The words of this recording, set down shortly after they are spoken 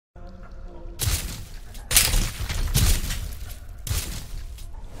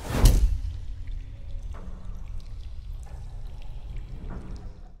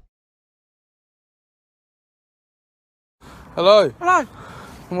Hello. Hello.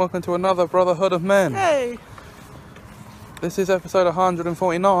 And welcome to another Brotherhood of Men. Hey. This is episode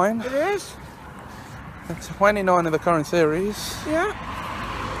 149. It is? It's 29 of the current series. Yeah.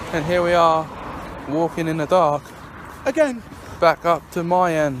 And here we are, walking in the dark. Again. Back up to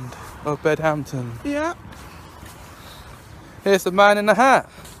my end of Bedhampton. Yeah. Here's the man in the hat.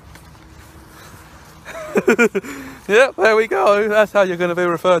 Yep, there we go. That's how you're going to be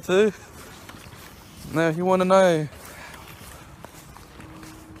referred to. Now, if you want to know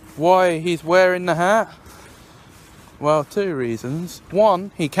why he's wearing the hat, well, two reasons.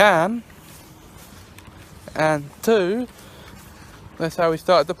 One, he can. And two, that's how we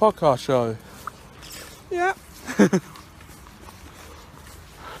started the podcast show. Yeah.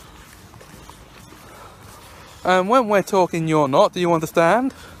 And when we're talking, you're not. Do you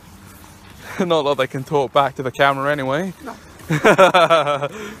understand? Not that they can talk back to the camera anyway. No.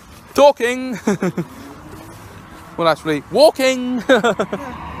 Talking. Well, actually, walking.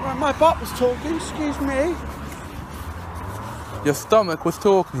 Yeah. Well, my butt was talking, excuse me. Your stomach was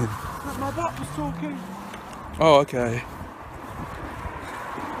talking. But my butt was talking. Oh, okay.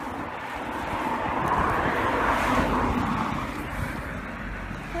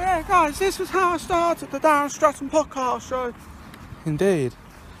 Yeah, guys, this was how I started the Daren Stratton podcast show. Indeed.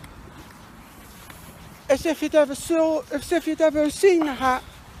 As if you'd ever seen the hat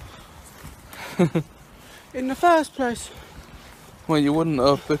in the first place. Well, you wouldn't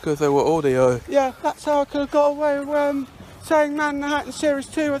have because they were audio. Yeah, that's how I could have got away with saying Man in the Hat in Series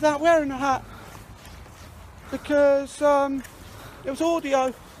 2 without wearing a hat. Because it was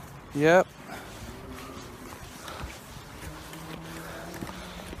audio. Yep.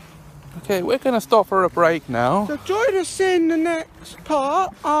 Okay, we're going to stop for a break now. So join us in the next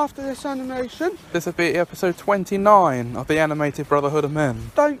part after this animation. This will be episode 29 of the animated Brotherhood of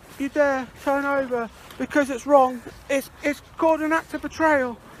Men. Don't you dare turn over because it's wrong. It's called an act of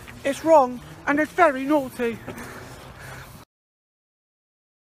betrayal. It's wrong and it's very naughty.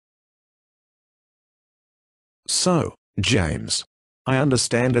 So, James, I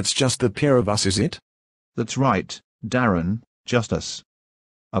understand it's just the pair of us, is it? That's right, Daren, just us.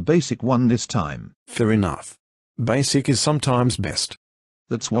 A basic one this time. Fair enough. Basic is sometimes best.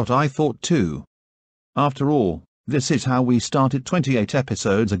 That's what I thought too. After all, this is how we started 28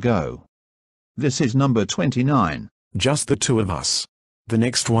 episodes ago. This is number 29. Just the two of us. The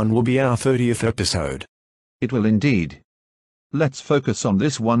next one will be our 30th episode. It will indeed. Let's focus on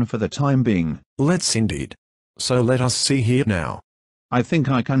this one for the time being. Let's indeed. So let us see here now. I think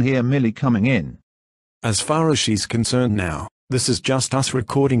I can hear Millie coming in. As far as she's concerned now, this is just us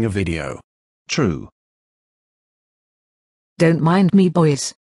recording a video. True. Don't mind me,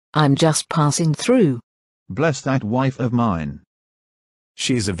 boys. I'm just passing through. Bless that wife of mine.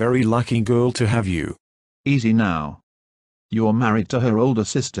 She's a very lucky girl to have you. Easy now. You're married to her older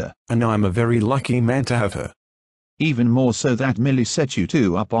sister. And I'm a very lucky man to have her. Even more so that Millie set you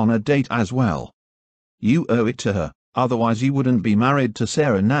two up on a date as well. You owe it to her, otherwise you wouldn't be married to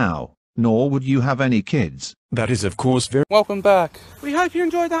Sarah now, nor would you have any kids. That is of course very— Welcome back. We hope you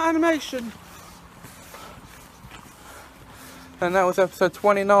enjoyed that animation. And that was episode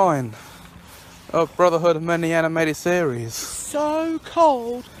 29 of Brotherhood of Men, the animated series. So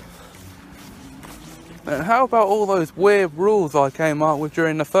cold. And how about all those weird rules I came up with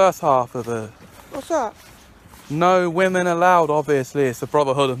during the first half of it? What's that? No women allowed, obviously. It's the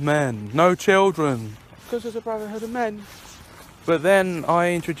Brotherhood of Men. No children. Because there's a Brotherhood of Men. But then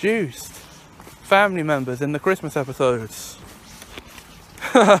I introduced family members in the Christmas episodes.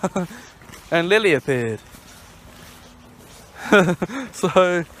 And Lily appeared.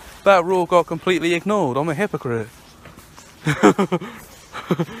 So that rule got completely ignored. I'm a hypocrite.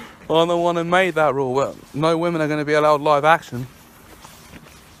 I'm the one who made that rule. Well, no women are going to be allowed live action.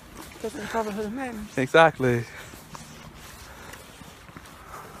 Because there's a Brotherhood of Men. Exactly.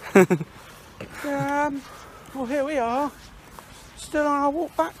 Well, here we are. Still on our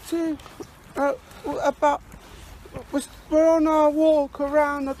walk back to we're on our walk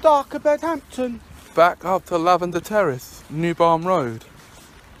around the darker Bedhampton. Back up to Lavender Terrace, New Barn Road.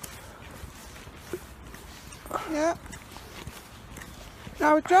 Yeah.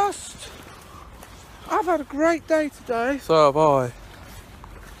 Now I've had a great day today. So have I.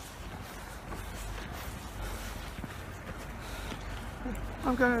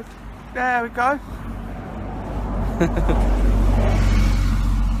 There we go.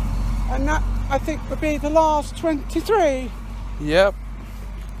 And that, I think, would be the last 23. Yep.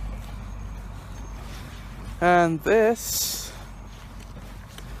 And this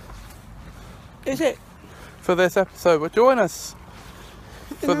Is it? For this episode. But join us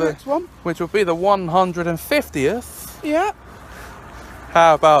In the next one. which will be the 150th Yeah.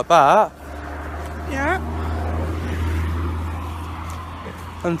 How about that? Yeah.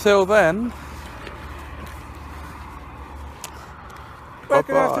 Until then, We're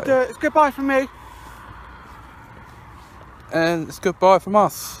gonna have to bye-bye. do it. It's goodbye from me. And it's goodbye from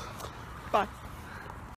us.